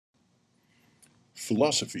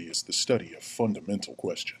Philosophy is the study of fundamental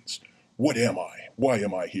questions. What am I? Why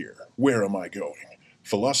am I here? Where am I going?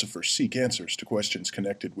 Philosophers seek answers to questions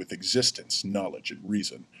connected with existence, knowledge, and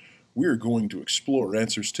reason. We are going to explore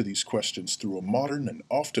answers to these questions through a modern and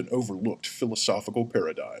often overlooked philosophical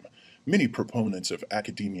paradigm. Many proponents of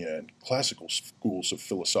academia and classical schools of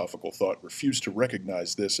philosophical thought refuse to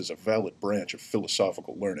recognize this as a valid branch of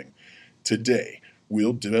philosophical learning. Today,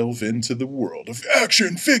 we'll delve into the world of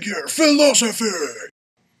action figure philosophy!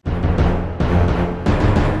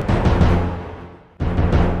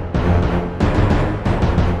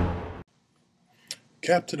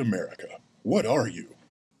 Captain America, what are you?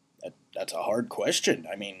 That's a hard question.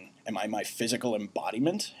 I mean, am I my physical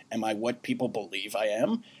embodiment? Am I what people believe I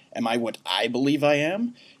am? Am I what I believe I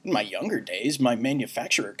am? In my younger days, my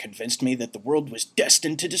manufacturer convinced me that the world was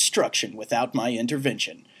destined to destruction without my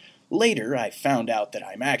intervention. Later, I found out that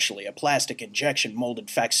I'm actually a plastic injection molded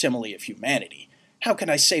facsimile of humanity. How can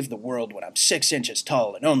I save the world when I'm 6 inches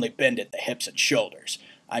tall and only bend at the hips and shoulders?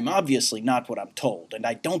 I'm obviously not what I'm told, and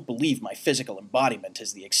I don't believe my physical embodiment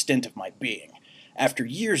is the extent of my being. After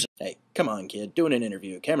years of— Hey, come on, kid. Doing an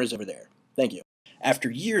interview. Camera's over there. Thank you.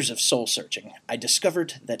 After years of soul-searching, I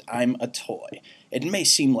discovered that I'm a toy. It may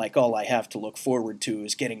seem like all I have to look forward to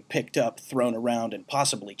is getting picked up, thrown around, and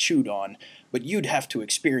possibly chewed on, but you'd have to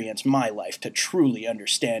experience my life to truly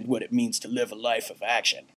understand what it means to live a life of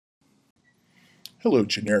action. Hello,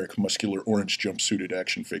 generic muscular orange jumpsuited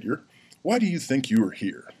action figure. Why do you think you are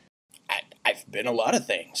here? I've been a lot of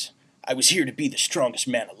things. I was here to be the strongest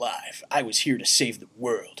man alive. I was here to save the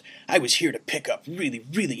world. I was here to pick up really,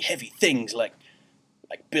 really heavy things like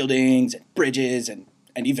buildings and bridges and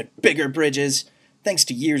even bigger bridges. Thanks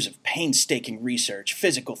to years of painstaking research,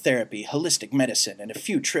 physical therapy, holistic medicine, and a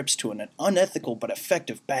few trips to an unethical but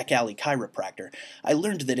effective back-alley chiropractor, I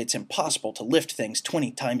learned that it's impossible to lift things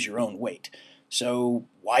 20 times your own weight. So,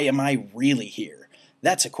 why am I really here?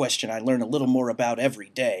 That's a question I learn a little more about every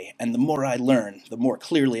day, and the more I learn, the more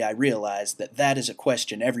clearly I realize that that is a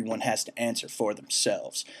question everyone has to answer for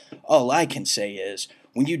themselves. All I can say is,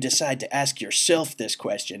 when you decide to ask yourself this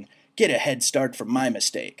question, get a head start from my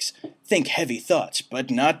mistakes. Think heavy thoughts, but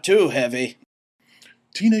not too heavy.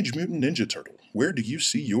 Teenage Mutant Ninja Turtle, where do you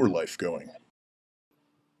see your life going?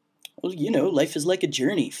 Well, life is like a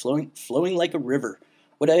journey, flowing like a river.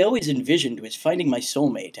 What I always envisioned was finding my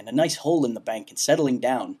soulmate and a nice hole in the bank and settling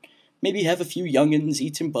down. Maybe have a few young'uns,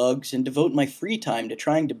 eat some bugs, and devote my free time to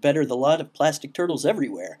trying to better the lot of plastic turtles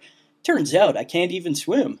everywhere. Turns out I can't even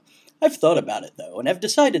swim. I've thought about it, though, and I've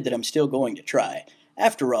decided that I'm still going to try.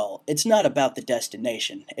 After all, it's not about the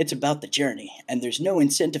destination, it's about the journey, and there's no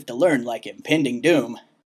incentive to learn like impending doom.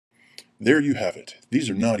 There you have it. These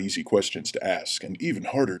are not easy questions to ask, and even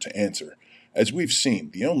harder to answer. As we've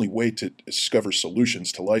seen, the only way to discover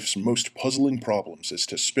solutions to life's most puzzling problems is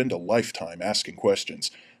to spend a lifetime asking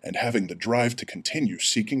questions, and having the drive to continue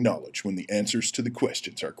seeking knowledge when the answers to the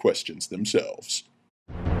questions are questions themselves.